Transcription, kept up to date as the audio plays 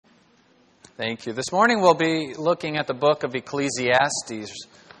Thank you. This morning we'll be looking at the book of Ecclesiastes,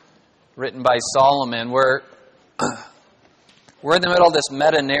 written by Solomon. We're in the middle of this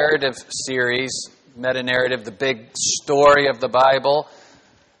meta-narrative series. Meta-narrative, the big story of the Bible.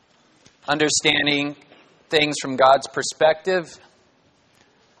 Understanding things from God's perspective.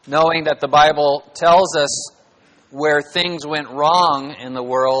 Knowing that the Bible tells us where things went wrong in the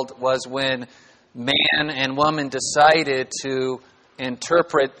world was when man and woman decided to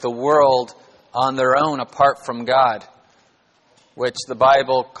interpret the world on their own apart from God, which the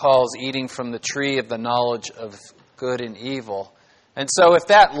Bible calls eating from the tree of the knowledge of good and evil. And so if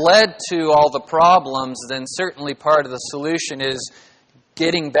that led to all the problems, then certainly part of the solution is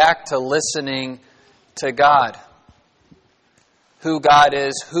getting back to listening to God. Who God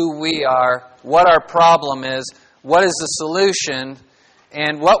is, who we are, what our problem is, what is the solution,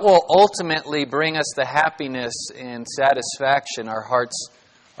 and what will ultimately bring us the happiness and satisfaction our hearts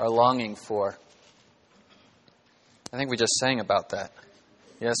are longing for. I think we just sang about that.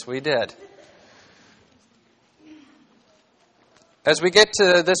 Yes, we did. As we get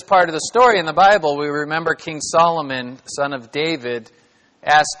to this part of the story in the Bible, we remember King Solomon, son of David,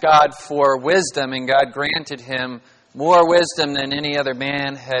 asked God for wisdom, and God granted him more wisdom than any other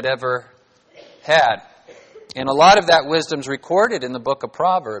man had ever had. And a lot of that wisdom is recorded in the book of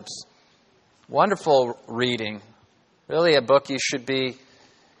Proverbs. Wonderful reading. Really a book you should be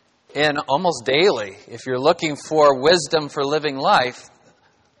in almost daily. If you're looking for wisdom for living life,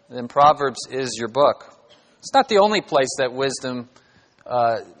 then Proverbs is your book. It's not the only place that wisdom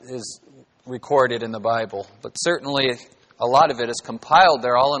is recorded in the Bible, but certainly a lot of it is compiled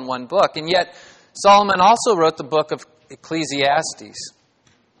there all in one book. And yet, Solomon also wrote the book of Ecclesiastes.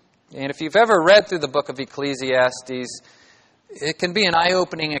 And if you've ever read through the book of Ecclesiastes, it can be an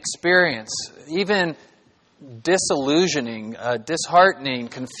eye-opening experience, even disillusioning, disheartening,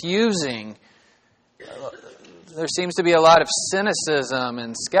 confusing. There seems to be a lot of cynicism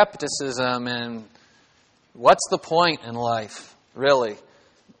and skepticism and what's the point in life, really?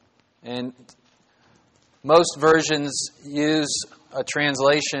 And most versions use a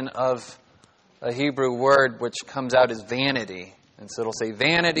translation of a Hebrew word which comes out as vanity. And so it'll say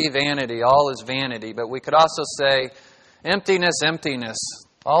vanity, vanity, all is vanity. But we could also say emptiness, emptiness,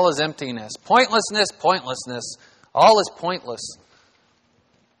 all is emptiness. Pointlessness, pointlessness, all is pointless.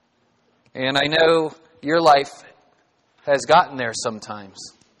 And I know your life has gotten there sometimes,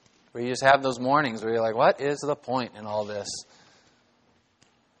 where you just have those mornings where you're like, what is the point in all this?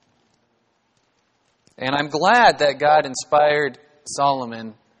 And I'm glad that God inspired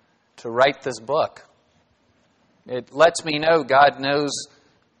Solomon to write this book. It lets me know God knows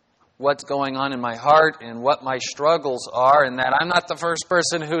what's going on in my heart and what my struggles are, and that I'm not the first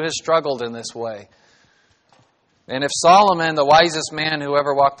person who has struggled in this way. And if Solomon, the wisest man who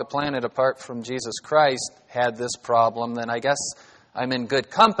ever walked the planet apart from Jesus Christ, had this problem, then I guess I'm in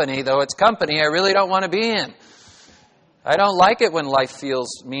good company, though it's company I really don't want to be in. I don't like it when life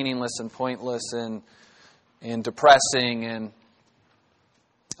feels meaningless and pointless and depressing and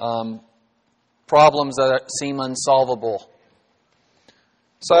problems that seem unsolvable.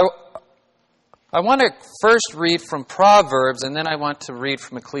 So I want to first read from Proverbs, and then I want to read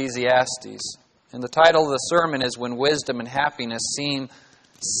from Ecclesiastes. And the title of the sermon is When Wisdom and Happiness Seem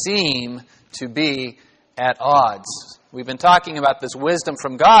to Be at Odds. We've been talking about this wisdom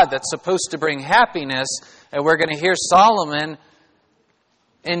from God that's supposed to bring happiness, and we're going to hear Solomon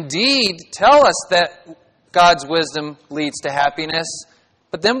indeed tell us that God's wisdom leads to happiness.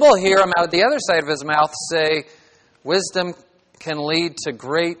 But then we'll hear him out the other side of his mouth say, wisdom can lead to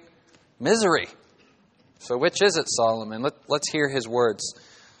great misery. So which is it, Solomon? Let's hear his words.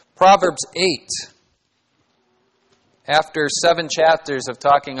 Proverbs 8. After 7 chapters of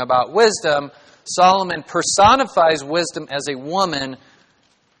talking about wisdom, Solomon personifies wisdom as a woman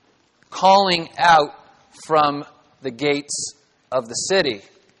calling out from the gates of the city.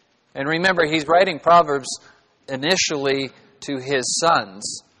 And remember, he's writing Proverbs initially to his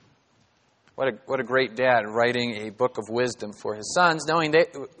sons. What a great dad, writing a book of wisdom for his sons, knowing that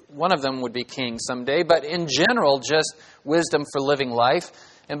one of them would be king someday, but in general, just wisdom for living life.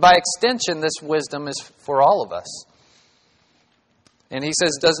 And by extension, this wisdom is for all of us. And he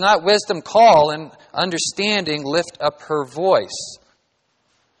says, does not wisdom call and understanding lift up her voice?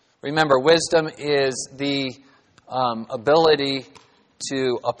 Remember, wisdom is the ability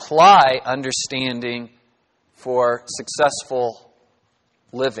to apply understanding for successful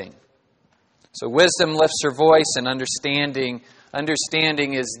living. So wisdom lifts her voice, and understanding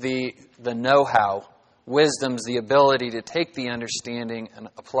is the know-how. Wisdom's the ability to take the understanding and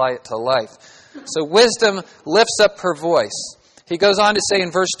apply it to life. So wisdom lifts up her voice. He goes on to say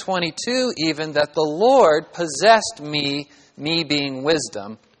in verse 22 even that the Lord possessed me being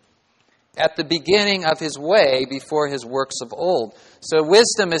wisdom, at the beginning of His way before His works of old. So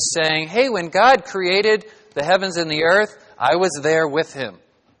wisdom is saying, hey, when God created the heavens and the earth, I was there with Him.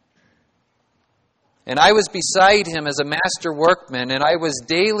 And I was beside Him as a master workman, and I was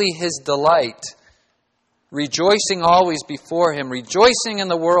daily His delight, rejoicing always before Him, rejoicing in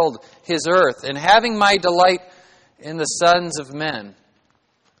the world, His earth, and having my delight in the sons of men.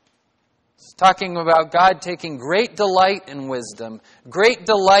 It's talking about God taking great delight in wisdom, great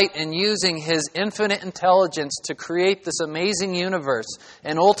delight in using His infinite intelligence to create this amazing universe,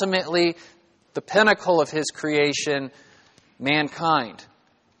 and ultimately the pinnacle of His creation, mankind.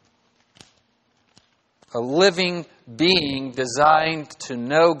 A living being designed to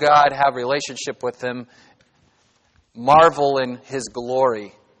know God, have a relationship with Him, marvel in His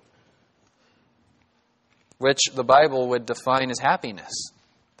glory, which the Bible would define as happiness.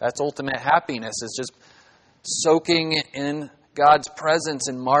 That's ultimate happiness, is just soaking in God's presence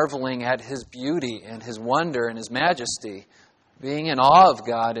and marveling at His beauty and His wonder and His majesty, being in awe of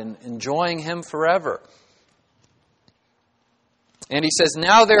God and enjoying Him forever. And He says,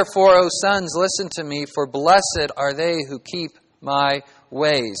 now therefore, O sons, listen to me, for blessed are they who keep my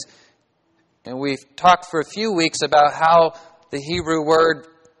ways. And we've talked for a few weeks about how the Hebrew word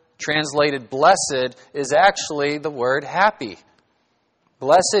translated blessed is actually the word happy.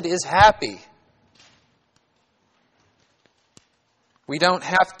 Blessed is happy. We don't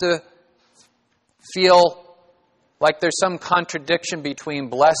have to feel like there's some contradiction between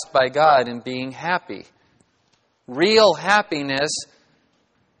blessed by God and being happy. Real happiness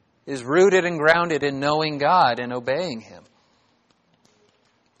is rooted and grounded in knowing God and obeying Him.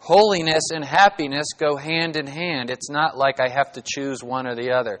 Holiness and happiness go hand in hand. It's not like I have to choose one or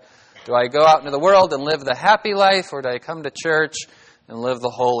the other. Do I go out into the world and live the happy life, or do I come to church and live the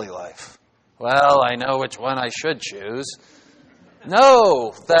holy life? Well, I know which one I should choose.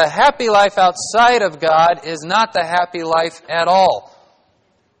 No, the happy life outside of God is not the happy life at all.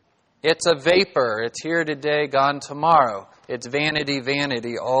 It's a vapor. It's here today, gone tomorrow. It's vanity,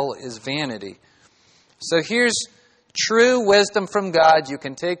 vanity. All is vanity. So here's true wisdom from God. You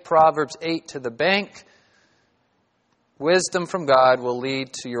can take Proverbs 8 to the bank. Wisdom from God will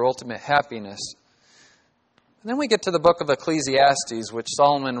lead to your ultimate happiness. And then we get to the book of Ecclesiastes, which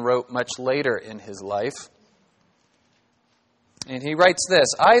Solomon wrote much later in his life. And he writes this,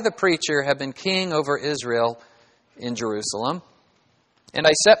 I, the preacher, have been king over Israel in Jerusalem, and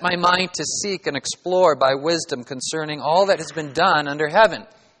I set my mind to seek and explore by wisdom concerning all that has been done under heaven.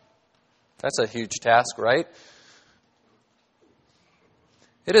 That's a huge task, right?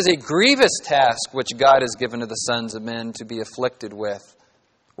 It is a grievous task which God has given to the sons of men to be afflicted with.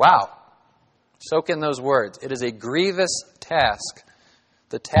 Wow. Soak in those words. It is a grievous task.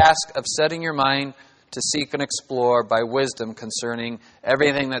 The task of setting your mind to seek and explore by wisdom concerning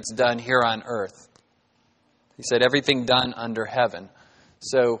everything that's done here on earth. He said everything done under heaven.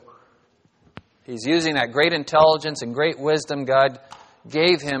 So he's using that great intelligence and great wisdom God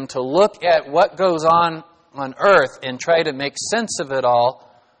gave him to look at what goes on earth and try to make sense of it all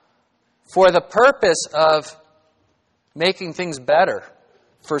for the purpose of making things better,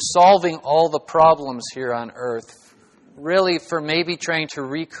 for solving all the problems here on earth, really for maybe trying to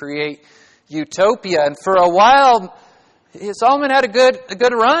recreate utopia. And for a while, Solomon had a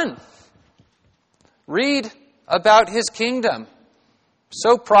good run. Read about his kingdom.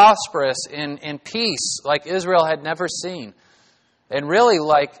 So prosperous in peace like Israel had never seen. And really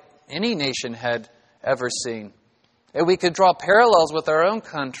like any nation had ever seen. And we could draw parallels with our own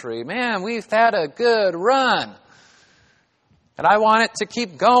country. Man, we've had a good run. And I want it to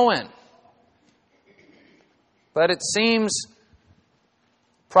keep going. But it seems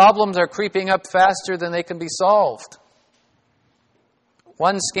problems are creeping up faster than they can be solved.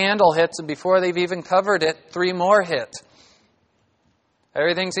 One scandal hits, and before they've even covered it, 3 more hit.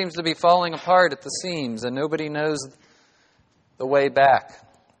 Everything seems to be falling apart at the seams, and nobody knows the way back.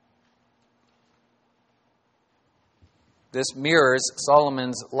 This mirrors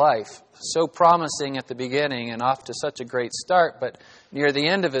Solomon's life. So promising at the beginning and off to such a great start, but near the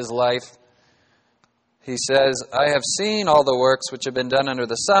end of his life, he says, I have seen all the works which have been done under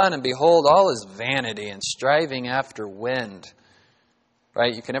the sun, and behold, all is vanity and striving after wind.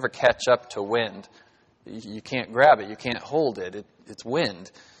 Right? You can never catch up to wind. You can't grab it. You can't hold it. It's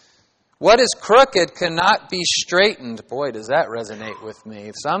wind. What is crooked cannot be straightened. Boy, does that resonate with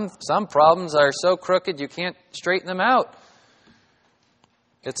me. Some problems are so crooked you can't straighten them out.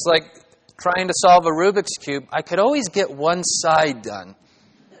 It's like trying to solve a Rubik's Cube. I could always get one side done.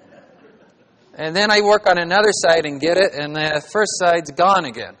 And then I work on another side and get it, and the first side's gone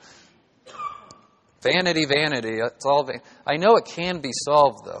again. Vanity, vanity. It's all I know it can be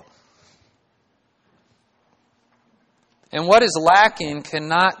solved, though. And what is lacking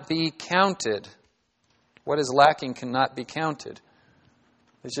cannot be counted. What is lacking cannot be counted.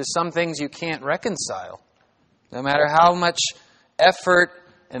 There's just some things you can't reconcile, no matter how much effort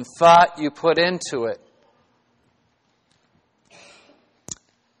and thought you put into it.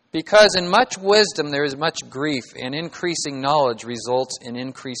 Because in much wisdom there is much grief, and increasing knowledge results in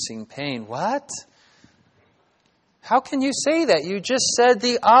increasing pain. What? How can you say that? You just said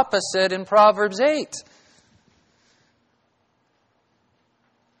the opposite in Proverbs 8.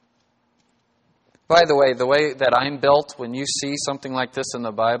 By the way that I'm built, when you see something like this in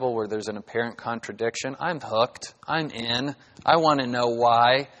the Bible where there's an apparent contradiction, I'm hooked. I'm in. I want to know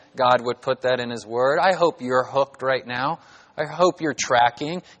why God would put that in His Word. I hope you're hooked right now. I hope you're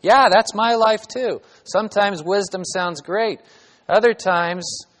tracking. Yeah, that's my life too. Sometimes wisdom sounds great. Other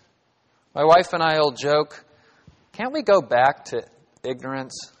times, my wife and I will joke, can't we go back to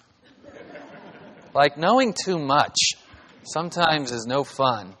ignorance? Like knowing too much sometimes is no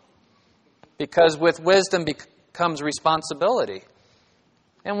fun. Because with wisdom comes responsibility.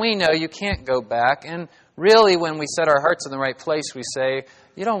 And we know you can't go back. And really, when we set our hearts in the right place, we say,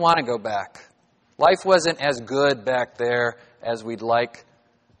 you don't want to go back. Life wasn't as good back there as we'd like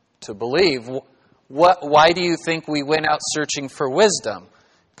to believe. Why do you think we went out searching for wisdom?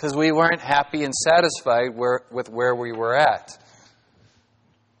 Because we weren't happy and satisfied with where we were at.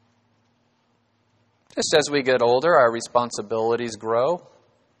 Just as we get older, our responsibilities grow.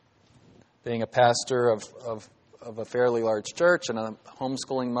 Being a pastor of a fairly large church and a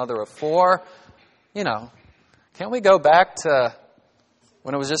homeschooling mother of 4, can't we go back to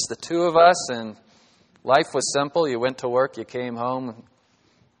when it was just the two of us and life was simple? You went to work, you came home.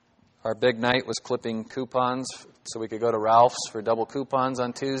 Our big night was clipping coupons so we could go to Ralph's for double coupons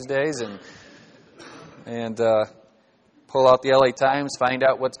on Tuesdays and pull out the LA Times, find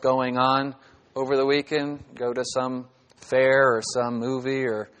out what's going on over the weekend, go to some fair or some movie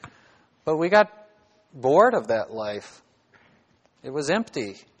But we got bored of that life. It was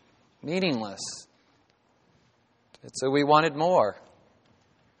empty, meaningless. And so we wanted more.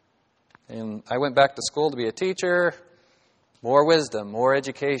 And I went back to school to be a teacher, more wisdom, more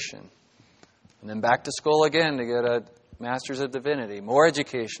education. And then back to school again to get a Master's of Divinity, more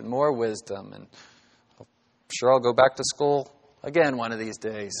education, more wisdom. And I'm sure I'll go back to school again one of these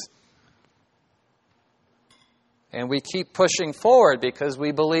days. And we keep pushing forward because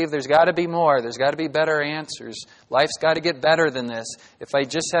we believe there's got to be more. There's got to be better answers. Life's got to get better than this. If I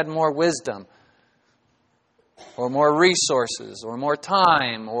just had more wisdom, or more resources, or more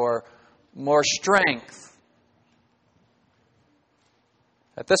time, or more strength.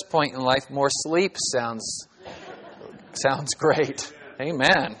 At this point in life, more sleep sounds great.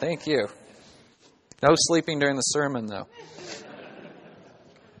 Amen. Thank you. No sleeping during the sermon, though.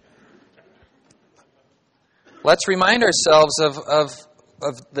 Let's remind ourselves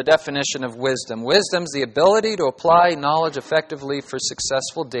of the definition of wisdom. Wisdom is the ability to apply knowledge effectively for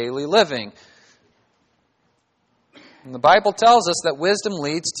successful daily living. And the Bible tells us that wisdom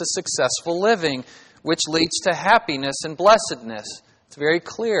leads to successful living, which leads to happiness and blessedness. It's very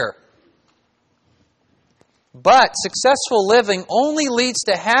clear. But successful living only leads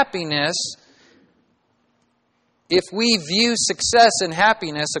to happiness if we view success and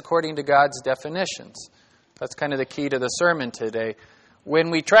happiness according to God's definitions. That's kind of the key to the sermon today. When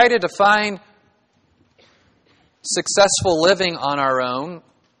we try to define successful living on our own,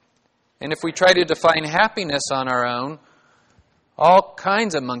 and if we try to define happiness on our own, all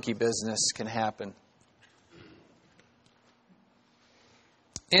kinds of monkey business can happen.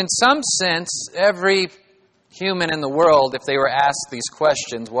 In some sense, every human in the world, if they were asked these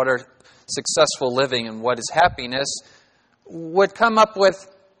questions, what are successful living and what is happiness, would come up with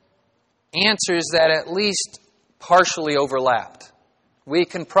answers that at least partially overlapped. We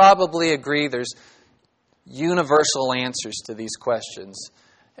can probably agree there's universal answers to these questions.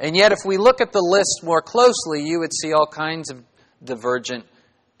 And yet, if we look at the list more closely, you would see all kinds of divergent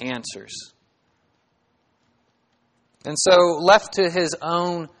answers. And so, left to his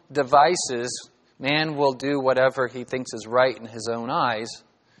own devices, man will do whatever he thinks is right in his own eyes.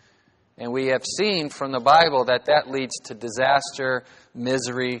 And we have seen from the Bible that leads to disaster,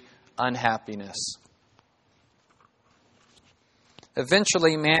 misery, unhappiness.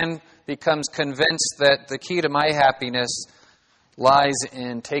 Eventually, man becomes convinced that the key to my happiness lies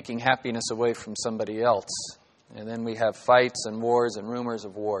in taking happiness away from somebody else. And then we have fights and wars and rumors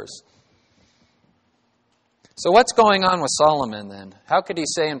of wars. So what's going on with Solomon then? How could he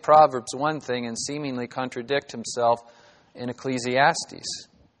say in Proverbs one thing and seemingly contradict himself in Ecclesiastes?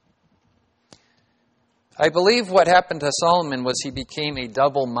 I believe what happened to Solomon was he became a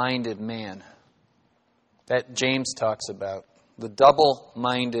double-minded man. That James talks about. The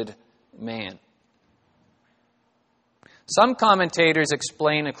double-minded man. Some commentators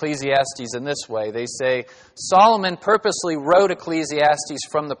explain Ecclesiastes in this way. They say Solomon purposely wrote Ecclesiastes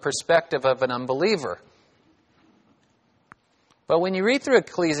from the perspective of an unbeliever. But when you read through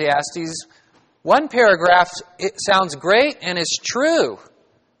Ecclesiastes, one paragraph, it sounds great and is true.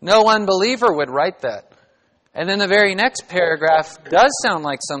 No unbeliever would write that. And then the very next paragraph does sound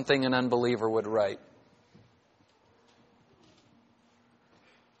like something an unbeliever would write.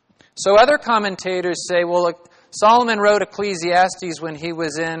 So other commentators say, well, Solomon wrote Ecclesiastes when he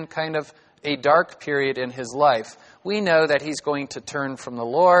was in kind of a dark period in his life. We know that he's going to turn from the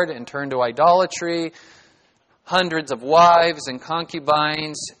Lord and turn to idolatry, hundreds of wives and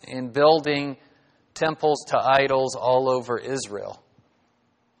concubines, and building temples to idols all over Israel.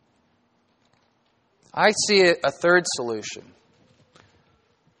 I see a third solution.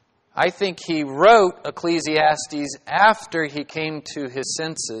 I think he wrote Ecclesiastes after he came to his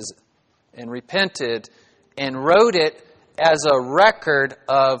senses and repented, and wrote it as a record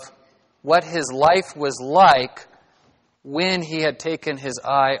of what his life was like when he had taken his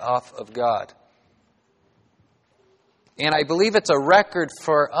eye off of God. And I believe it's a record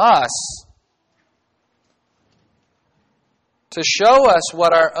for us to show us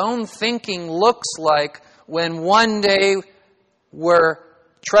what our own thinking looks like when one day we're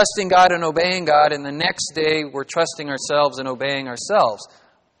trusting God and obeying God, and the next day we're trusting ourselves and obeying ourselves.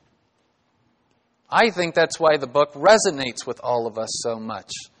 I think that's why the book resonates with all of us so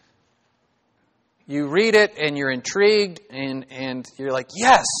much. You read it and you're intrigued and you're like,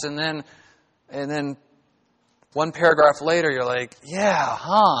 yes, and then one paragraph later you're like, yeah,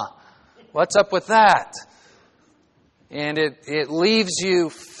 what's up with that? And it leaves you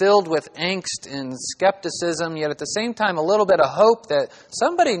filled with angst and skepticism, yet at the same time a little bit of hope that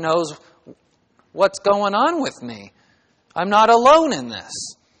somebody knows what's going on with me. I'm not alone in this.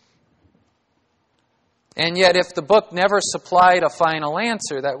 And yet if the book never supplied a final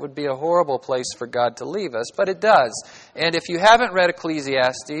answer, that would be a horrible place for God to leave us. But it does. And if you haven't read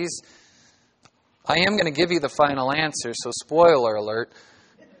Ecclesiastes, I am going to give you the final answer, so spoiler alert.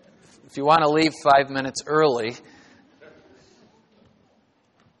 If you want to leave 5 minutes early.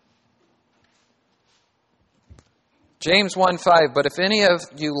 James 1:5, but if any of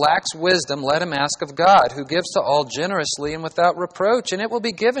you lacks wisdom, let him ask of God, who gives to all generously and without reproach, and it will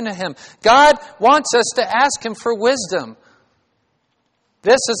be given to him. God wants us to ask him for wisdom.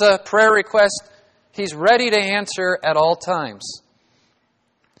 This is a prayer request he's ready to answer at all times.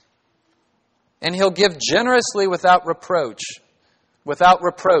 And he'll give generously without reproach. Without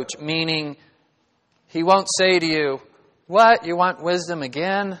reproach, meaning he won't say to you, what, you want wisdom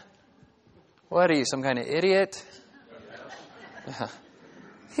again? What are you, some kind of idiot?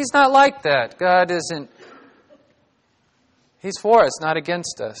 He's not like that. God isn't. He's for us, not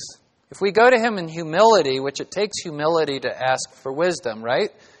against us. If we go to him in humility, which it takes humility to ask for wisdom, right?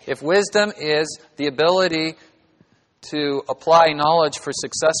 If wisdom is the ability to apply knowledge for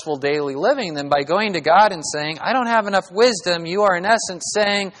successful daily living, then by going to God and saying, I don't have enough wisdom, you are in essence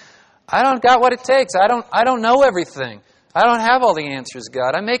saying, I don't got what it takes. I don't know everything. I don't have all the answers,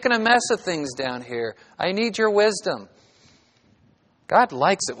 God. I'm making a mess of things down here. I need your wisdom. God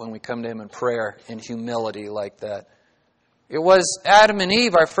likes it when we come to him in prayer in humility like that. It was Adam and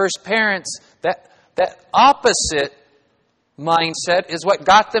Eve, our first parents, that opposite mindset is what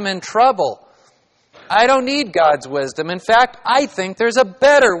got them in trouble. I don't need God's wisdom. In fact, I think there's a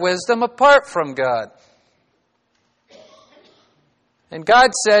better wisdom apart from God. And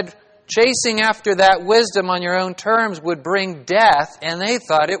God said, chasing after that wisdom on your own terms would bring death, and they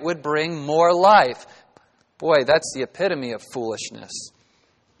thought it would bring more life. Boy, that's the epitome of foolishness.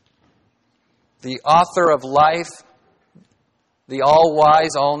 The author of life, the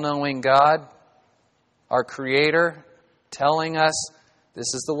all-wise, all-knowing God, our Creator, telling us,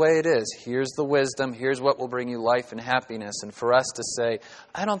 this is the way it is. Here's the wisdom. Here's what will bring you life and happiness. And for us to say,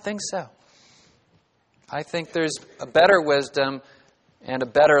 I don't think so. I think there's a better wisdom and a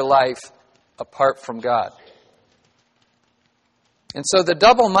better life apart from God. And so the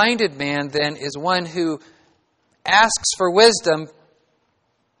double-minded man then is one who asks for wisdom,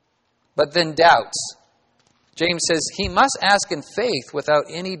 but then doubts. James says, he must ask in faith without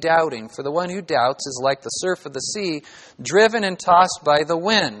any doubting, for the one who doubts is like the surf of the sea, driven and tossed by the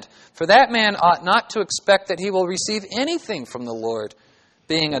wind. For that man ought not to expect that he will receive anything from the Lord,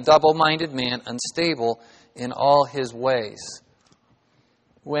 being a double-minded man, unstable in all His ways.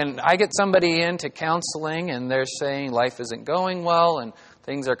 When I get somebody into counseling and they're saying life isn't going well and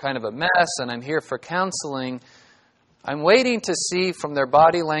things are kind of a mess and I'm here for counseling, I'm waiting to see from their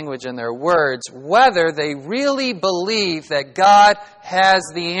body language and their words whether they really believe that God has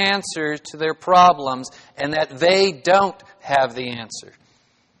the answer to their problems and that they don't have the answer.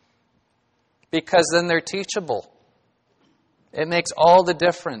 Because then they're teachable. It makes all the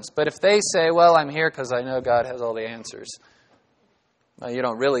difference. But if they say, well, I'm here because I know God has all the answers, well, you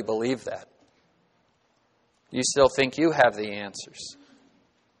don't really believe that. You still think you have the answers.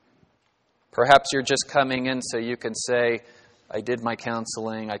 Perhaps you're just coming in so you can say, I did my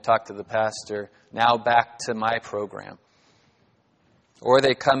counseling, I talked to the pastor, now back to my program. Or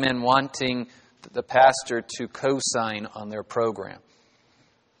they come in wanting the pastor to co-sign on their program.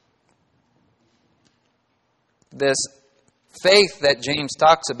 This faith that James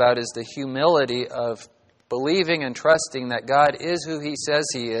talks about is the humility of believing and trusting that God is who He says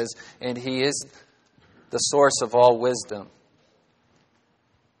He is, and He is the source of all wisdom.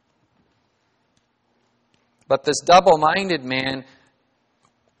 But this double-minded man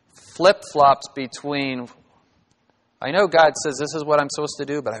flip-flops between, I know God says this is what I'm supposed to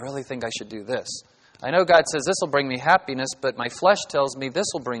do, but I really think I should do this. I know God says this will bring me happiness, but my flesh tells me this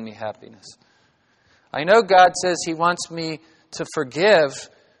will bring me happiness. I know God says He wants me to forgive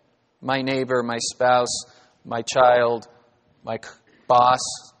my neighbor, my spouse, my child, my boss,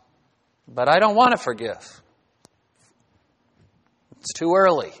 but I don't want to forgive. It's too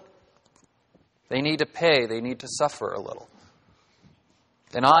early. They need to pay. They need to suffer a little.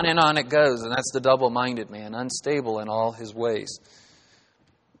 And on it goes. And that's the double-minded man, unstable in all his ways.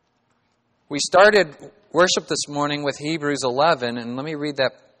 We started worship this morning with Hebrews 11. And let me read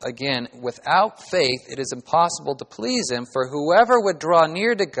that again. Without faith, it is impossible to please Him. For whoever would draw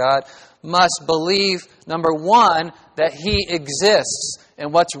near to God must believe, number one, that He exists.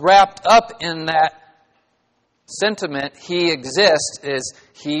 And what's wrapped up in that sentiment, He exists, is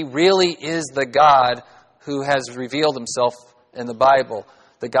He really is the God who has revealed Himself in the Bible.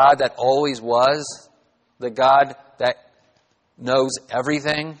 The God that always was, the God that knows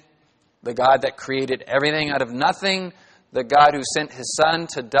everything, the God that created everything out of nothing, the God who sent His Son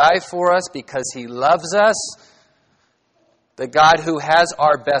to die for us because He loves us, the God who has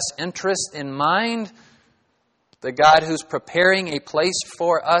our best interest in mind, the God who's preparing a place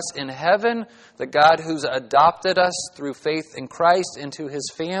for us in heaven, the God who's adopted us through faith in Christ into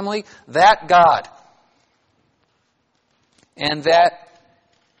His family, that God. And that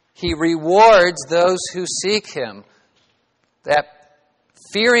He rewards those who seek Him. That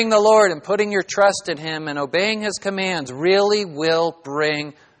fearing the Lord and putting your trust in Him and obeying His commands really will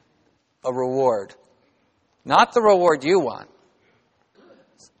bring a reward. Not the reward you want.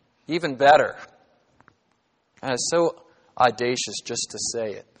 Even better. And it's so audacious just to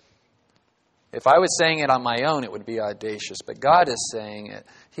say it. If I was saying it on my own, it would be audacious. But God is saying it.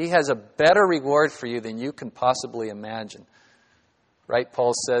 He has a better reward for you than you can possibly imagine. Right?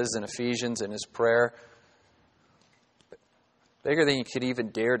 Paul says in Ephesians in his prayer, bigger than you could even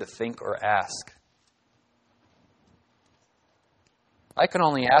dare to think or ask. I can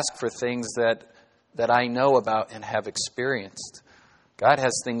only ask for things that I know about and have experienced. God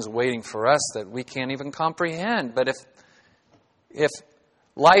has things waiting for us that we can't even comprehend. But if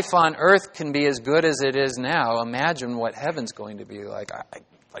life on earth can be as good as it is now, imagine what heaven's going to be like.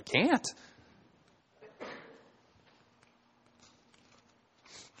 I can't.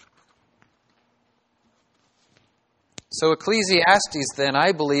 So Ecclesiastes, then,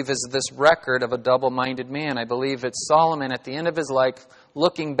 I believe, is this record of a double-minded man. I believe it's Solomon at the end of his life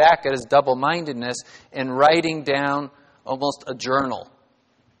looking back at his double-mindedness and writing down almost a journal.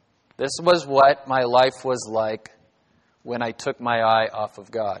 This was what my life was like when I took my eye off of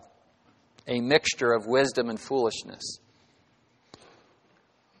God. A mixture of wisdom and foolishness.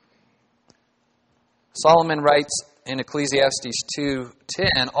 Solomon writes in Ecclesiastes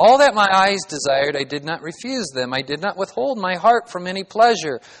 2:10, all that my eyes desired, I did not refuse them. I did not withhold my heart from any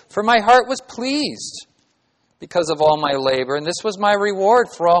pleasure, for my heart was pleased because of all my labor, and this was my reward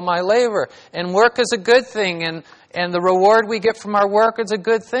for all my labor. And work is a good thing, and the reward we get from our work is a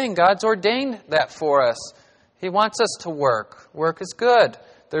good thing. God's ordained that for us. He wants us to work. Work is good.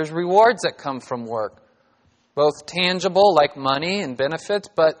 There's rewards that come from work, both tangible, like money and benefits,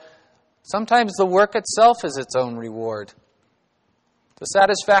 but sometimes the work itself is its own reward. The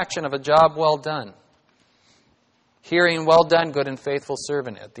satisfaction of a job well done. Hearing, well done, good and faithful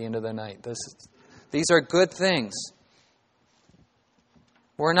servant at the end of the night. These are good things.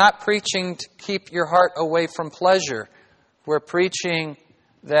 We're not preaching to keep your heart away from pleasure. We're preaching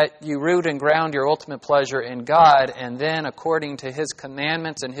that you root and ground your ultimate pleasure in God, and then, according to His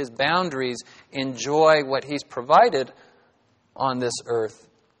commandments and His boundaries, enjoy what He's provided on this earth.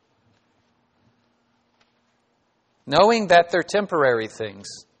 Knowing that they're temporary things.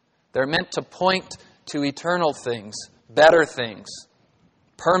 They're meant to point to eternal things, better things,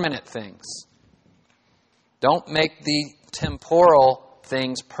 permanent things. Don't make the temporal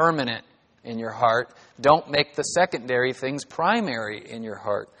things permanent in your heart. Don't make the secondary things primary in your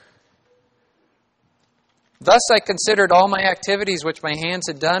heart. Thus I considered all my activities which my hands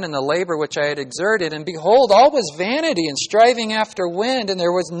had done and the labor which I had exerted, and behold, all was vanity and striving after wind, and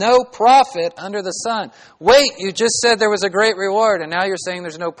there was no profit under the sun. Wait, you just said there was a great reward, and now you're saying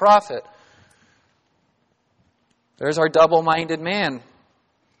there's no profit. There's our double-minded man,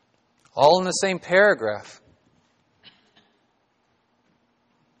 all in the same paragraph.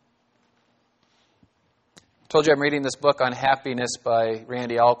 I told you I'm reading this book on happiness by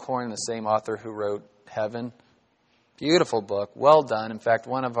Randy Alcorn, the same author who wrote Heaven. Beautiful book, well done. In fact,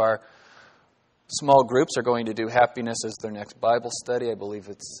 one of our small groups are going to do happiness as their next Bible study. I believe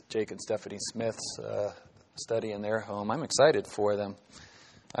it's Jake and Stephanie Smith's study in their home. I'm excited for them.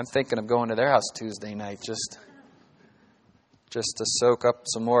 I'm thinking of going to their house Tuesday night just to soak up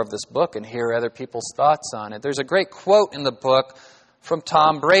some more of this book and hear other people's thoughts on it. There's a great quote in the book from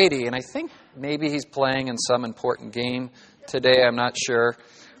Tom Brady, and I think maybe he's playing in some important game today. I'm not sure.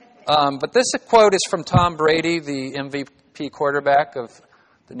 But this quote is from Tom Brady, the MVP quarterback of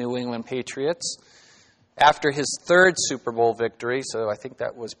the New England Patriots, after his third Super Bowl victory. So I think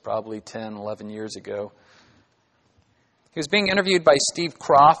that was probably 10, 11 years ago. He was being interviewed by Steve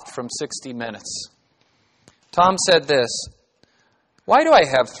Kroft from 60 Minutes. Tom said this, "Why do I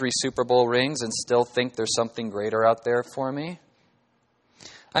have 3 Super Bowl rings and still think there's something greater out there for me?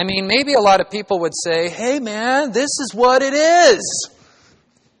 I mean, maybe a lot of people would say, hey man, this is what it is.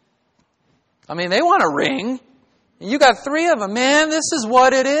 I mean, they want a ring. You got 3 of them. Man, this is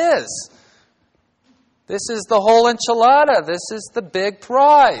what it is. This is the whole enchilada. This is the big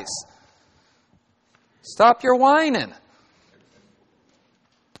prize. Stop your whining."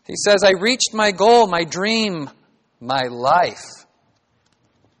 He says, "I reached my goal, my dream, my life.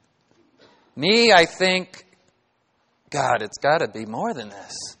 Me, I think, God, it's got to be more than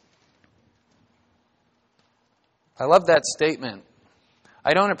this." I love that statement.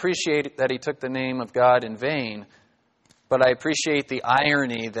 I don't appreciate that he took the name of God in vain, but I appreciate the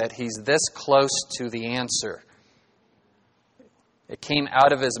irony that he's this close to the answer. It came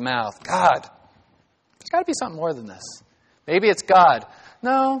out of his mouth. God, there's got to be something more than this. Maybe it's God.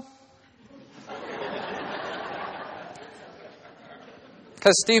 No.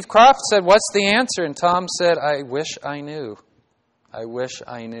 Because Steve Kroft said, "What's the answer?" And Tom said, "I wish I knew. I wish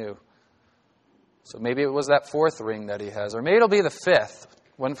I knew." So maybe it was that 4th ring that he has. Or maybe it'll be the 5th,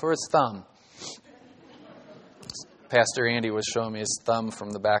 one for his thumb. Pastor Andy was showing me his thumb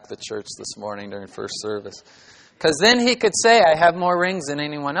from the back of the church this morning during first service. Because then he could say, I have more rings than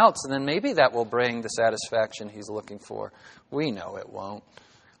anyone else. And then maybe that will bring the satisfaction he's looking for. We know it won't.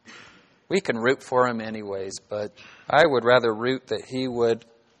 We can root for him anyways, but I would rather root that he would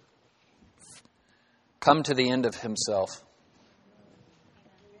come to the end of himself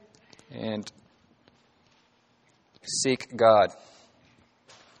and seek God.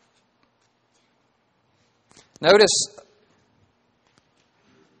 Notice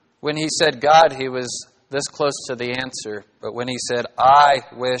when he said God, he was this close to the answer. But when he said, I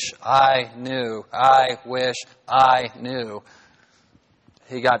wish I knew, I wish I knew,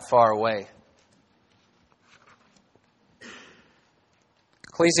 he got far away.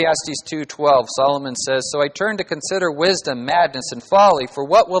 Ecclesiastes 2:12, Solomon says, "So I turned to consider wisdom, madness, and folly, for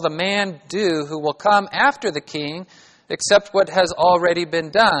what will the man do who will come after the king, except what has already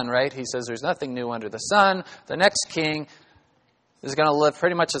been done," right? He says there's nothing new under the sun. The next king is going to live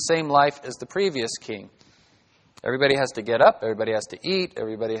pretty much the same life as the previous king. Everybody has to get up, everybody has to eat,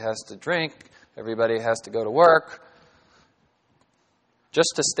 everybody has to drink, everybody has to go to work,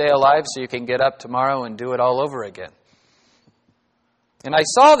 just to stay alive so you can get up tomorrow and do it all over again. And I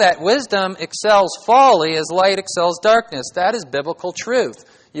saw that wisdom excels folly as light excels darkness. That is biblical truth.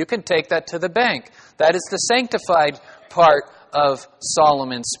 You can take that to the bank. That is the sanctified part of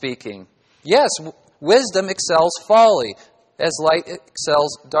Solomon speaking. Yes, wisdom excels folly as light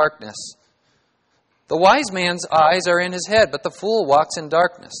excels darkness. The wise man's eyes are in his head, but the fool walks in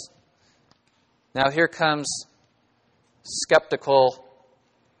darkness. Now here comes skeptical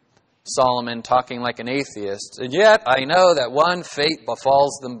Solomon talking like an atheist. And yet I know that one fate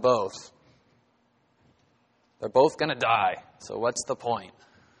befalls them both. They're both going to die. So what's the point?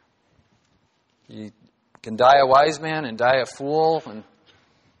 You can die a wise man and die a fool. And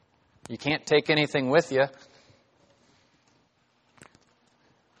You can't take anything with you.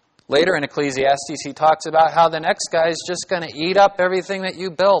 Later in Ecclesiastes, he talks about how the next guy is just going to eat up everything that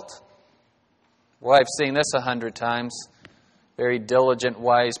you built. Well, I've seen this 100 times. Very diligent,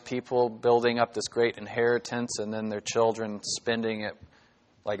 wise people building up this great inheritance, and then their children spending it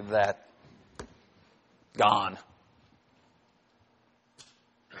like that. Gone.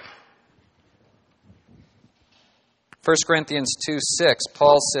 First Corinthians 2:6,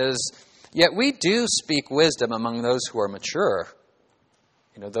 Paul says, "Yet we do speak wisdom among those who are mature."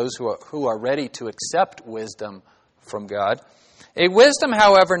 Those who are ready to accept wisdom from God. "A wisdom,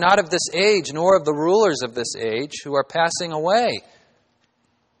 however, not of this age, nor of the rulers of this age, who are passing away."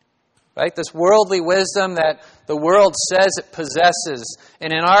 Right? This worldly wisdom that the world says it possesses.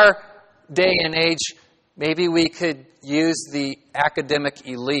 And in our day and age, maybe we could use the academic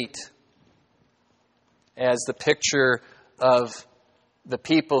elite as the picture of the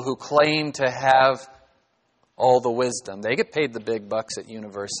people who claim to have all the wisdom. They get paid the big bucks at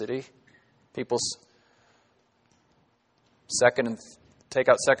university. People take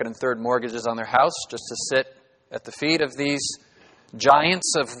out second and third mortgages on their house just to sit at the feet of these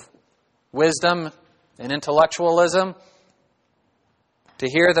giants of wisdom and intellectualism, to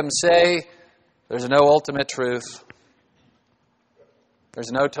hear them say, there's no ultimate truth,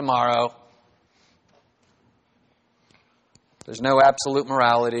 there's no tomorrow, there's no absolute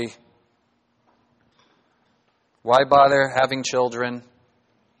morality. Why bother having children?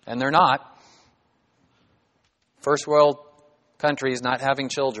 And they're not. First world countries not having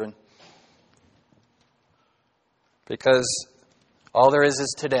children. Because all there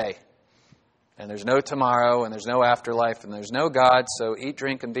is today. And there's no tomorrow, and there's no afterlife, and there's no God, so eat,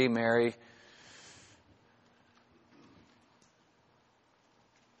 drink, and be merry.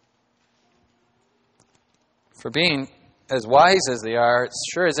 For being as wise as they are, it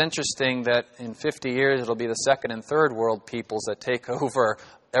sure is interesting that in 50 years it'll be the second and third world peoples that take over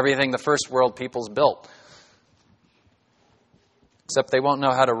everything the first world peoples built. Except they won't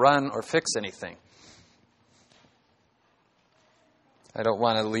know how to run or fix anything. I don't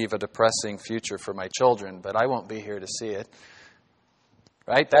want to leave a depressing future for my children, but I won't be here to see it.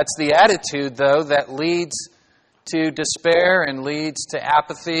 Right? That's the attitude, though, that leads to despair and leads to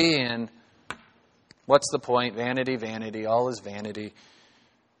apathy and what's the point? Vanity, vanity, all is vanity.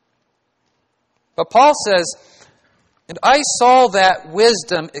 But Paul says, and I saw that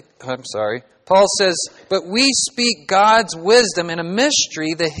wisdom, Paul says, but we speak God's wisdom in a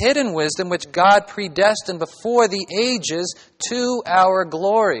mystery, the hidden wisdom which God predestined before the ages to our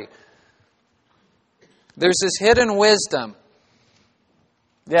glory. There's this hidden wisdom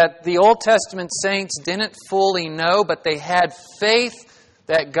that the Old Testament saints didn't fully know, but they had faith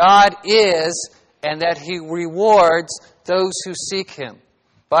that God is and that He rewards those who seek Him.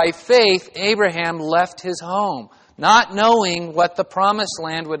 By faith, Abraham left his home, not knowing what the promised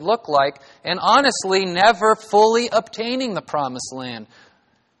land would look like, and honestly never fully obtaining the promised land.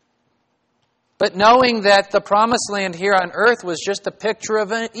 But knowing that the promised land here on earth was just a picture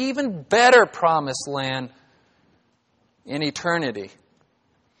of an even better promised land in eternity.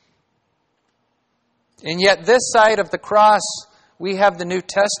 And yet this side of the cross, we have the New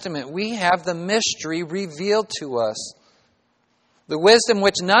Testament. We have the mystery revealed to us. The wisdom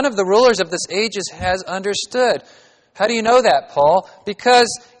which none of the rulers of this age has understood. How do you know that, Paul? Because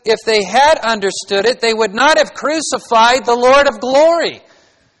if they had understood it, they would not have crucified the Lord of glory.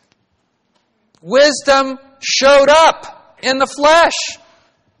 Wisdom showed up in the flesh.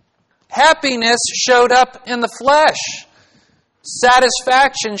 Happiness showed up in the flesh.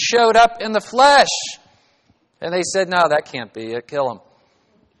 Satisfaction showed up in the flesh. And they said, no, that can't be it. Kill him.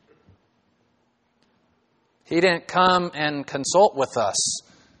 He didn't come and consult with us,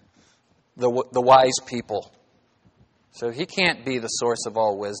 the wise people. So he can't be the source of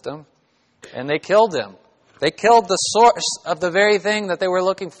all wisdom. And they killed him. They killed the source of the very thing that they were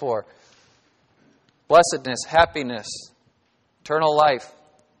looking for. Blessedness, happiness, eternal life.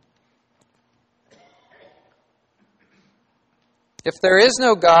 If there is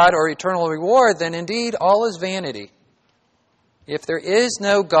no God or eternal reward, then indeed all is vanity. If there is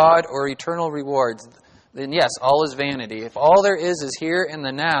no God or eternal reward, then yes, all is vanity. If all there is here in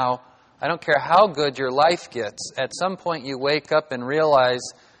the now, I don't care how good your life gets, at some point you wake up and realize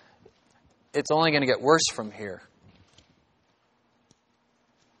it's only going to get worse from here.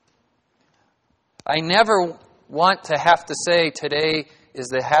 I never want to have to say today is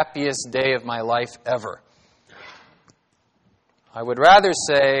the happiest day of my life ever. I would rather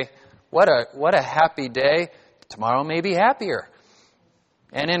say, what a happy day. Tomorrow may be happier.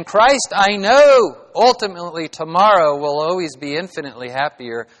 And in Christ, I know ultimately tomorrow will always be infinitely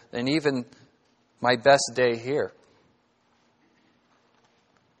happier than even my best day here.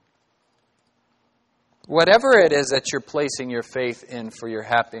 Whatever it is that you're placing your faith in for your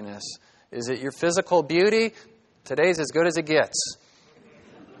happiness, is it your physical beauty? Today's as good as it gets.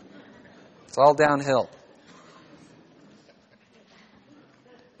 It's all downhill.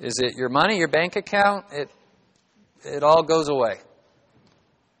 Is it your money, your bank account? It all goes away.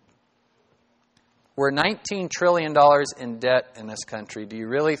 We're $19 trillion in debt in this country. Do you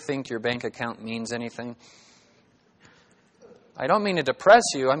really think your bank account means anything? I don't mean to depress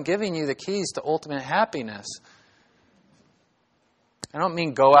you. I'm giving you the keys to ultimate happiness. I don't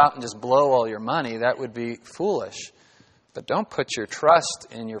mean go out and just blow all your money. That would be foolish. But don't put your trust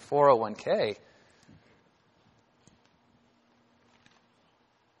in your 401k.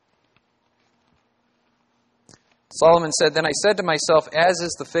 Solomon said, "Then I said to myself, as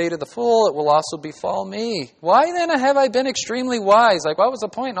is the fate of the fool, it will also befall me. Why then have I been extremely wise?" Like, what was the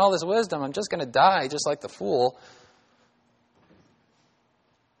point in all this wisdom? I'm just going to die just like the fool.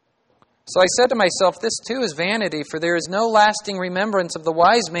 So I said to myself, this too is vanity, for there is no lasting remembrance of the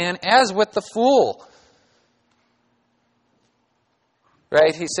wise man as with the fool.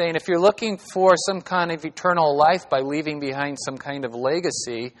 Right? He's saying if you're looking for some kind of eternal life by leaving behind some kind of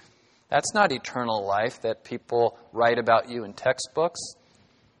legacy, that's not eternal life that people write about you in textbooks.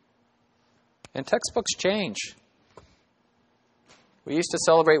 And textbooks change. We used to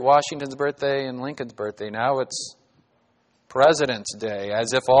celebrate Washington's birthday and Lincoln's birthday. Now it's President's Day,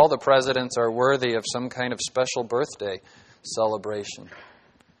 as if all the presidents are worthy of some kind of special birthday celebration.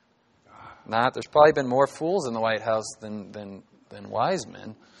 Not. There's probably been more fools in the White House than wise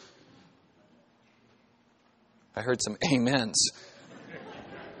men. I heard some amens.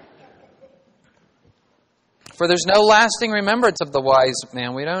 For there's no lasting remembrance of the wise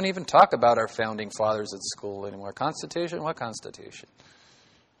man. We don't even talk about our founding fathers at school anymore. Constitution? What Constitution?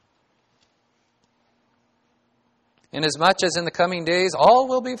 Inasmuch as in the coming days all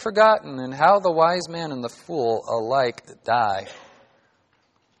will be forgotten, and how the wise man and the fool alike die.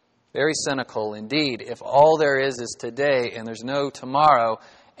 Very cynical indeed, if all there is today, and there's no tomorrow,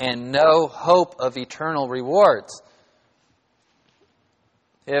 and no hope of eternal rewards.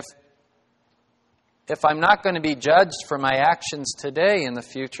 If I'm not going to be judged for my actions today in the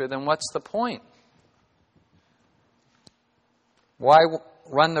future, then what's the point? Why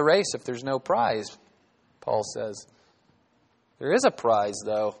run the race if there's no prize? Paul says. There is a prize,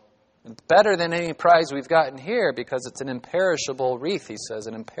 though. It's better than any prize we've gotten here because it's an imperishable wreath, he says,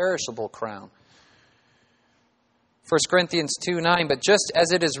 an imperishable crown. 1 Corinthians 2:9, but just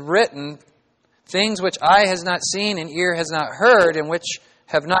as it is written, things which eye has not seen and ear has not heard, and which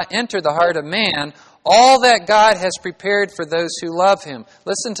have not entered the heart of man, all that God has prepared for those who love Him.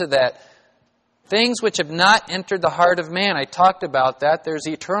 Listen to that. Things which have not entered the heart of man. I talked about that. There's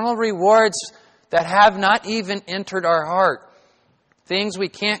eternal rewards that have not even entered our heart. Things we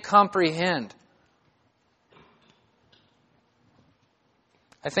can't comprehend.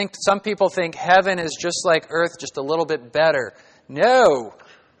 I think some people think heaven is just like earth, just a little bit better. No.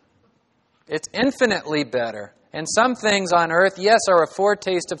 It's infinitely better. And some things on earth, yes, are a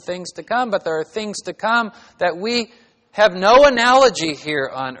foretaste of things to come, but there are things to come that we have no analogy here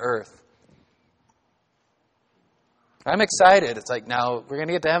on earth. I'm excited. It's like, now we're going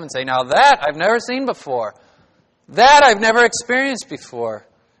to get to heaven and say, now that I've never seen before. That I've never experienced before.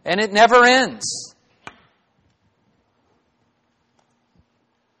 And it never ends.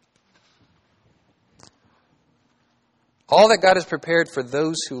 All that God has prepared for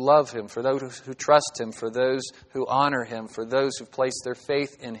those who love Him, for those who trust Him, for those who honor Him, for those who place their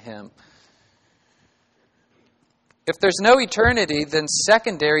faith in Him. If there's no eternity, then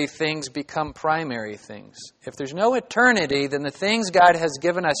secondary things become primary things. If there's no eternity, then the things God has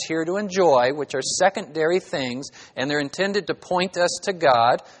given us here to enjoy, which are secondary things, and they're intended to point us to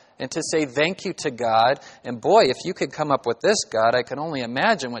God and to say thank you to God. And boy, if you could come up with this, God, I can only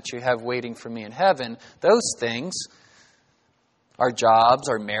imagine what you have waiting for me in heaven. Those things, our jobs,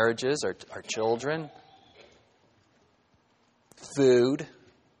 our marriages, our children, food.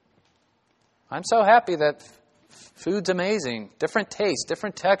 I'm so happy that food's amazing. Different tastes,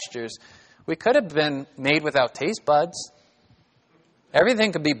 different textures. We could have been made without taste buds.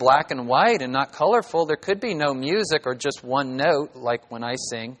 Everything could be black and white and not colorful. There could be no music or just one note, like when I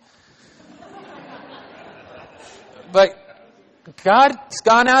sing. But God's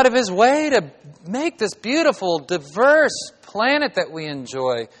gone out of His way to make this beautiful, diverse planet that we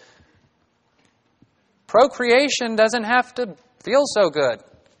enjoy. Procreation doesn't have to feel so good.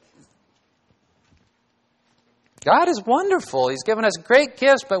 God is wonderful. He's given us great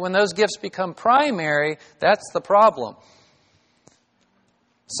gifts, but when those gifts become primary, that's the problem.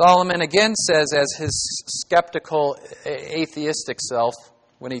 Solomon again says, as his skeptical, atheistic self,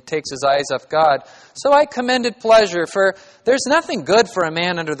 when he takes his eyes off God, "So I commended pleasure, for there's nothing good for a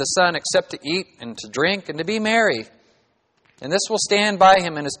man under the sun except to eat and to drink and to be merry. And this will stand by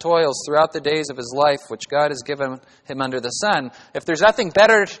him in his toils throughout the days of his life, which God has given him under the sun." If there's nothing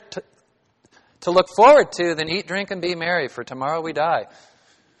better to look forward to than eat, drink, and be merry, for tomorrow we die.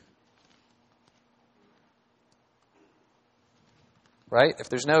 Right? If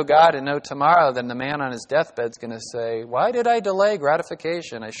there's no God and no tomorrow, then the man on his deathbed is going to say, "Why did I delay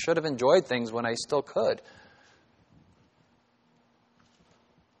gratification? I should have enjoyed things when I still could."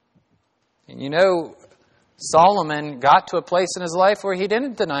 And you know, Solomon got to a place in his life where he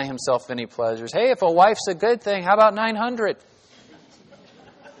didn't deny himself any pleasures. Hey, if a wife's a good thing, how about 900?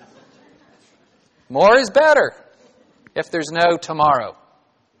 More is better if there's no tomorrow,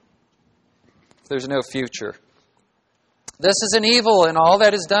 if there's no future. This is an evil in all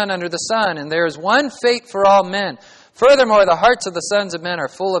that is done under the sun, and there is one fate for all men. Furthermore, the hearts of the sons of men are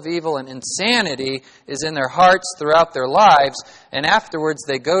full of evil, and insanity is in their hearts throughout their lives, and afterwards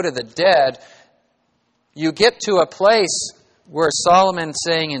they go to the dead. You get to a place where Solomon's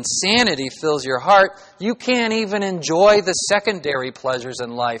saying insanity fills your heart. You can't even enjoy the secondary pleasures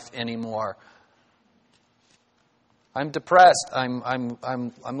in life anymore. I'm depressed. I'm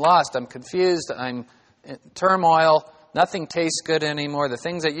lost. I'm confused. I'm in turmoil. Nothing tastes good anymore. The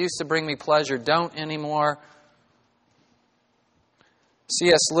things that used to bring me pleasure don't anymore.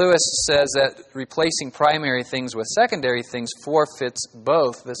 C.S. Lewis says that replacing primary things with secondary things forfeits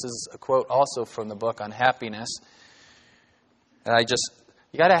both. This is a quote also from the book on happiness. And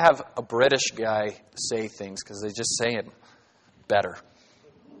you got to have a British guy say things because they just say it better.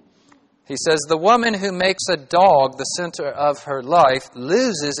 He says, "The woman who makes a dog the center of her life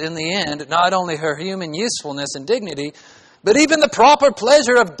loses in the end not only her human usefulness and dignity, but even the proper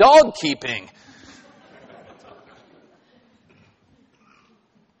pleasure of dog keeping."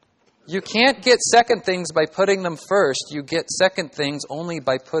 You can't get second things by putting them first. You get second things only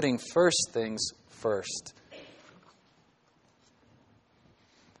by putting first things first.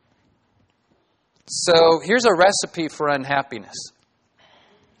 So here's a recipe for unhappiness.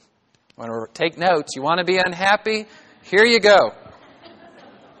 Want to take notes? You want to be unhappy? Here you go.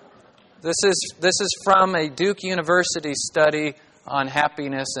 This is from a Duke University study on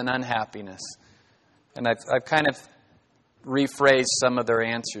happiness and unhappiness. And I've kind of rephrased some of their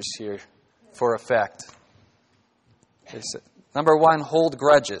answers here for effect. Number one, hold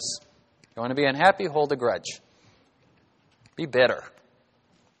grudges. You want to be unhappy? Hold a grudge. Be bitter.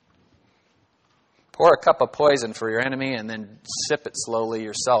 Pour a cup of poison for your enemy and then sip it slowly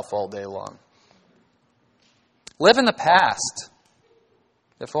yourself all day long. Live in the past.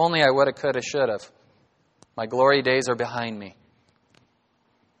 If only I woulda, coulda, shoulda. My glory days are behind me.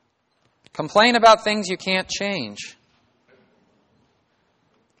 Complain about things you can't change.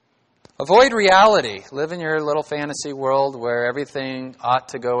 Avoid reality. Live in your little fantasy world where everything ought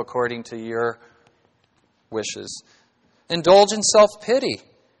to go according to your wishes. Indulge in self-pity.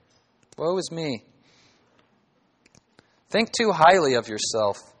 Woe is me. Think too highly of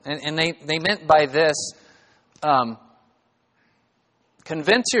yourself. And they meant by this,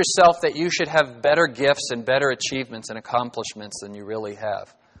 convince yourself that you should have better gifts and better achievements and accomplishments than you really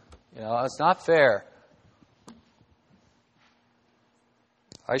have. You know, it's not fair.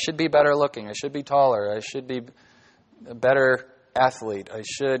 I should be better looking. I should be taller. I should be a better athlete. I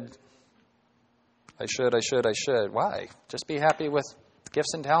should. Why? Just be happy with the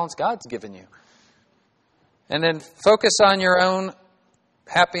gifts and talents God's given you. And then focus on your own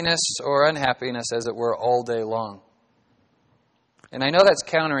happiness or unhappiness, as it were, all day long. And I know that's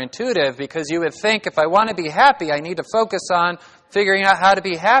counterintuitive because you would think if I want to be happy, I need to focus on figuring out how to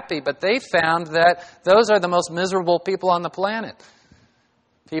be happy. But they found that those are the most miserable people on the planet.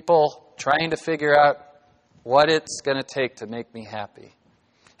 People trying to figure out what it's going to take to make me happy.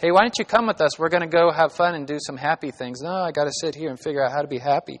 Hey, why don't you come with us? We're going to go have fun and do some happy things. No, I got to sit here and figure out how to be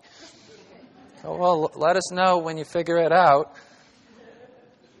happy. Oh, well, let us know when you figure it out.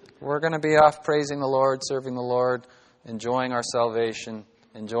 We're going to be off praising the Lord, serving the Lord, enjoying our salvation,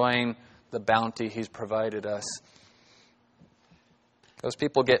 enjoying the bounty He's provided us. Those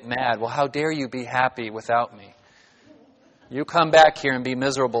people get mad. Well, how dare you be happy without me? You come back here and be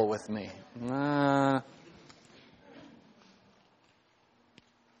miserable with me. I'll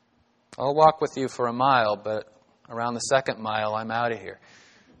walk with you for a mile, but around the second mile, I'm out of here.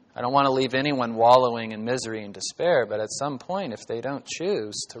 I don't want to leave anyone wallowing in misery and despair, but at some point, if they don't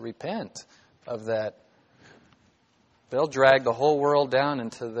choose to repent of that they'll drag the whole world down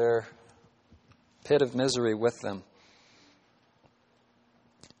into their pit of misery with them.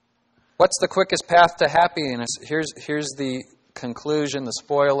 What's the quickest path to happiness? Here's the conclusion, the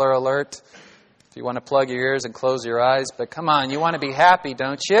spoiler alert. If you want to plug your ears and close your eyes, but come on, you want to be happy,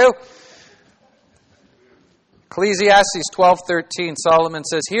 don't you? Ecclesiastes 12:13, Solomon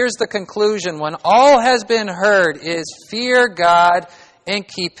says, here's the conclusion. When all has been heard is fear God and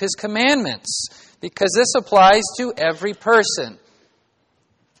keep His commandments. Because this applies to every person.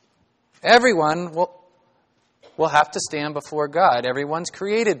 Everyone will have to stand before God. Everyone's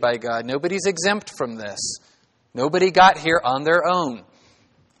created by God. Nobody's exempt from this. Nobody got here on their own.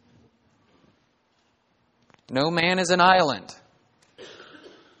 No man is an island.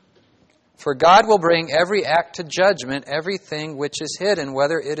 For God will bring every act to judgment, everything which is hidden,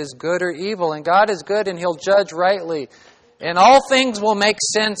 whether it is good or evil. And God is good and He'll judge rightly. And all things will make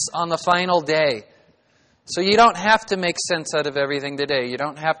sense on the final day. So you don't have to make sense out of everything today. You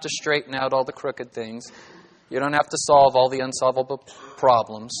don't have to straighten out all the crooked things. You don't have to solve all the unsolvable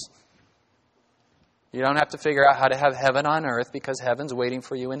problems. You don't have to figure out how to have heaven on earth because heaven's waiting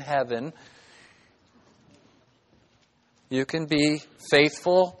for you in heaven. You can be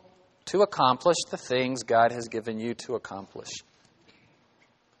faithful to accomplish the things God has given you to accomplish.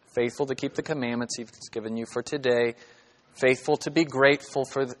 Faithful to keep the commandments He's given you for today. Faithful to be grateful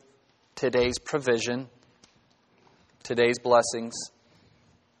for today's provision, today's blessings,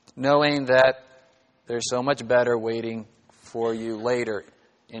 knowing that there's so much better waiting for you later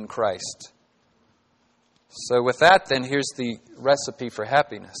in Christ. So with that, then, here's the recipe for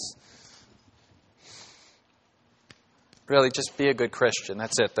happiness. Really, just be a good Christian.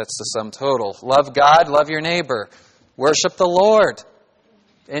 That's it. That's the sum total. Love God, love your neighbor. Worship the Lord.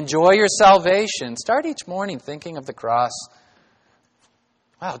 Enjoy your salvation. Start each morning thinking of the cross.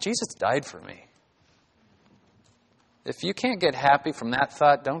 Wow, Jesus died for me. If you can't get happy from that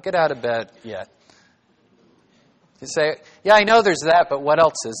thought, don't get out of bed yet. You say, yeah, I know there's that, but what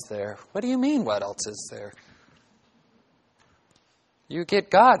else is there? What do you mean, what else is there? You get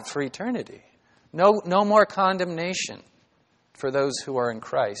God for eternity. No more condemnation for those who are in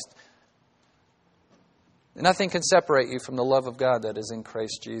Christ. Nothing can separate you from the love of God that is in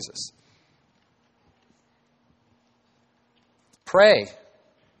Christ Jesus. Pray.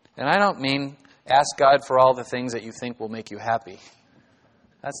 And I don't mean ask God for all the things that you think will make you happy.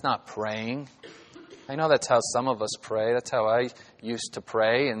 That's not praying. I know that's how some of us pray. That's how I used to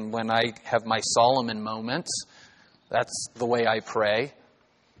pray. And when I have my Solomon moments, that's the way I pray.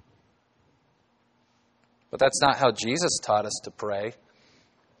 But that's not how Jesus taught us to pray.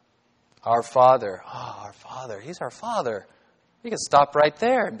 Our Father. Oh, our Father. He's our Father. We can stop right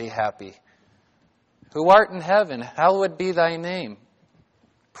there and be happy. Who art in heaven, hallowed be thy name.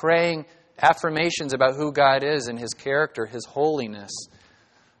 Praying affirmations about who God is and His character, His holiness.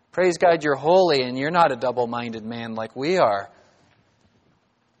 Praise God, you're holy and you're not a double-minded man like we are.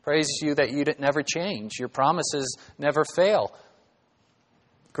 Praise you that you never change. Your promises never fail.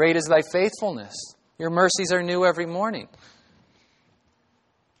 Great is thy faithfulness. Your mercies are new every morning.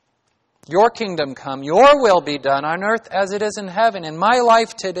 Your kingdom come, your will be done on earth as it is in heaven. In my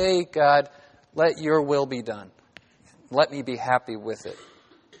life today, God, let your will be done. Let me be happy with it.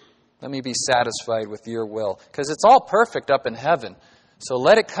 Let me be satisfied with your will. Because it's all perfect up in heaven. So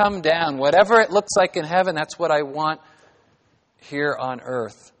let it come down. Whatever it looks like in heaven, that's what I want here on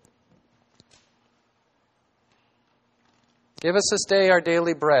earth. Give us this day our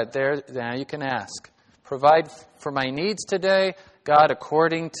daily bread. There, now you can ask. Provide for my needs today, God,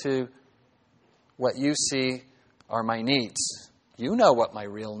 according to what you see are my needs. You know what my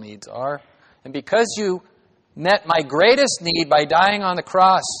real needs are. And because you met my greatest need by dying on the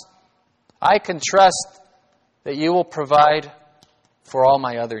cross, I can trust that you will provide for all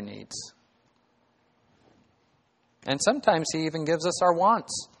my other needs. And sometimes He even gives us our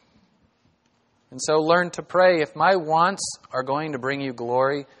wants. And so learn to pray. If my wants are going to bring you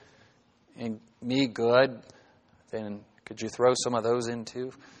glory and me good, then could you throw some of those in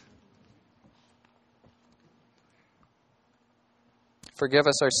too? Forgive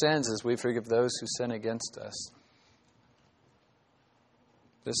us our sins as we forgive those who sin against us.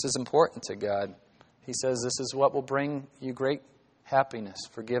 This is important to God. He says this is what will bring you great happiness,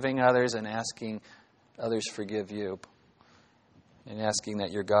 forgiving others and asking others forgive you, and asking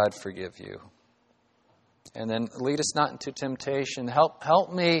that your God forgive you. And then lead us not into temptation.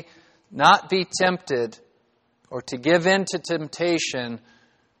 Help me not be tempted or to give in to temptation,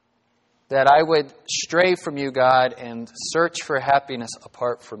 that I would stray from you, God, and search for happiness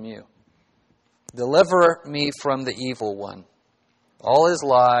apart from you. Deliver me from the evil one. All his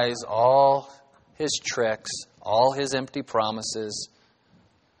lies, all his tricks, all His empty promises.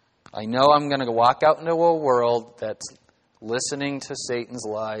 I know I'm going to walk out into a world that's listening to Satan's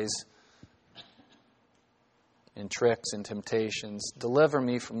lies and tricks and temptations. Deliver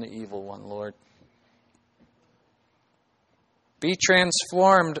me from the evil one, Lord. Be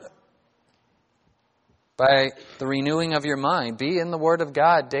transformed by the renewing of your mind. Be in the Word of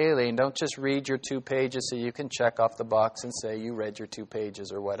God daily, and don't just read your 2 pages so you can check off the box and say you read your 2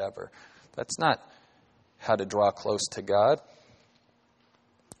 pages or whatever. That's not how to draw close to God.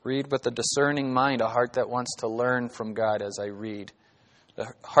 Read with a discerning mind, a heart that wants to learn from God as I read. A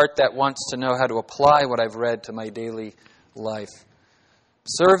heart that wants to know how to apply what I've read to my daily life.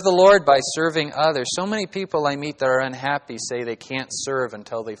 Serve the Lord by serving others. So many people I meet that are unhappy say they can't serve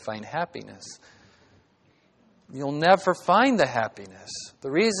until they find happiness. You'll never find the happiness. The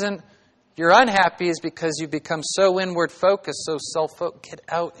reason you're unhappy is because you become so inward focused, so self-focused. Get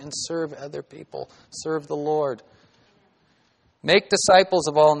out and serve other people. Serve the Lord. Make disciples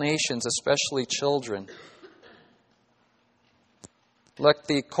of all nations, especially children. Look,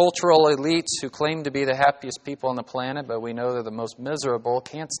 the cultural elites who claim to be the happiest people on the planet, but we know they're the most miserable,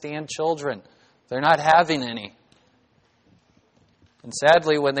 can't stand children. They're not having any. And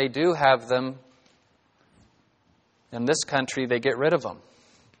sadly, when they do have them, in this country, they get rid of them.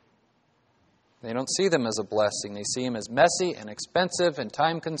 They don't see them as a blessing. They see them as messy and expensive and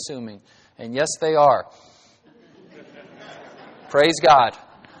time-consuming. And yes, they are. Praise God.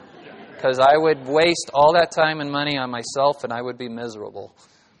 Because I would waste all that time and money on myself and I would be miserable.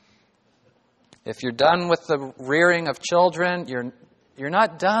 If you're done with the rearing of children, you're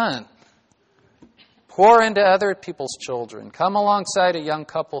not done. Pour into other people's children. Come alongside a young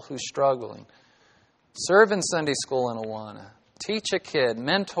couple who's struggling. Serve in Sunday school in Awana. Teach a kid.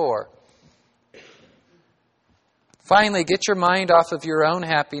 Mentor. Finally, get your mind off of your own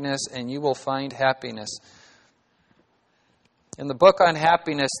happiness and you will find happiness. In the book on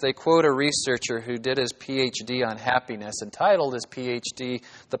happiness, they quote a researcher who did his PhD on happiness and titled his PhD,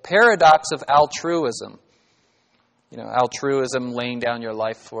 The Paradox of Altruism. You know, altruism, laying down your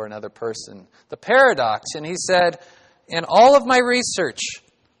life for another person. The paradox. And he said, in all of my research,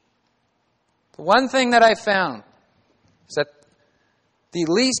 the one thing that I found is that the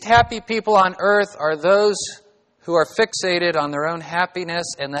least happy people on earth are those who are fixated on their own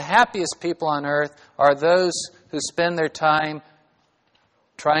happiness, and the happiest people on earth are those who spend their time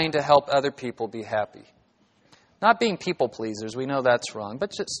trying to help other people be happy. Not being people pleasers, we know that's wrong,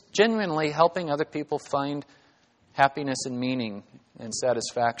 but just genuinely helping other people find happiness and meaning and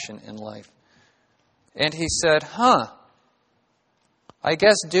satisfaction in life. And he said, I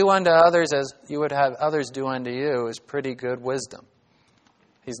guess do unto others as you would have others do unto you is pretty good wisdom.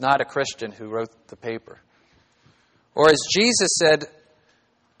 He's not a Christian who wrote the paper. Or as Jesus said,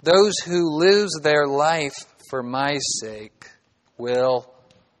 those who lose their life for my sake will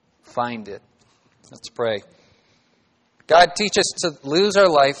find it. Let's pray. God, teach us to lose our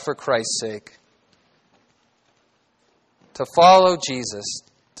life for Christ's sake, to follow Jesus,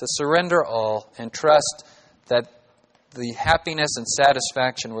 to surrender all, and trust that the happiness and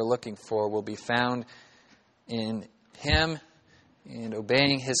satisfaction we're looking for will be found in Him and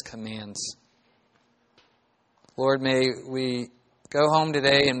obeying His commands. Lord, may we go home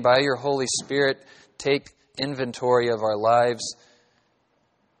today and by your Holy Spirit take inventory of our lives.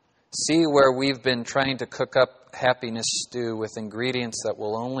 See where we've been trying to cook up happiness stew with ingredients that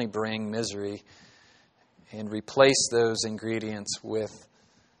will only bring misery, and replace those ingredients with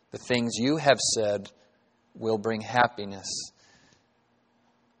the things you have said will bring happiness.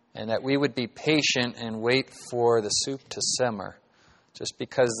 And that we would be patient and wait for the soup to simmer. Just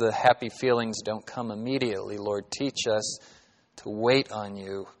because the happy feelings don't come immediately, Lord, teach us to wait on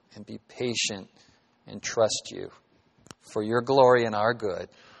you and be patient and trust you for your glory and our good.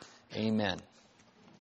 Amen.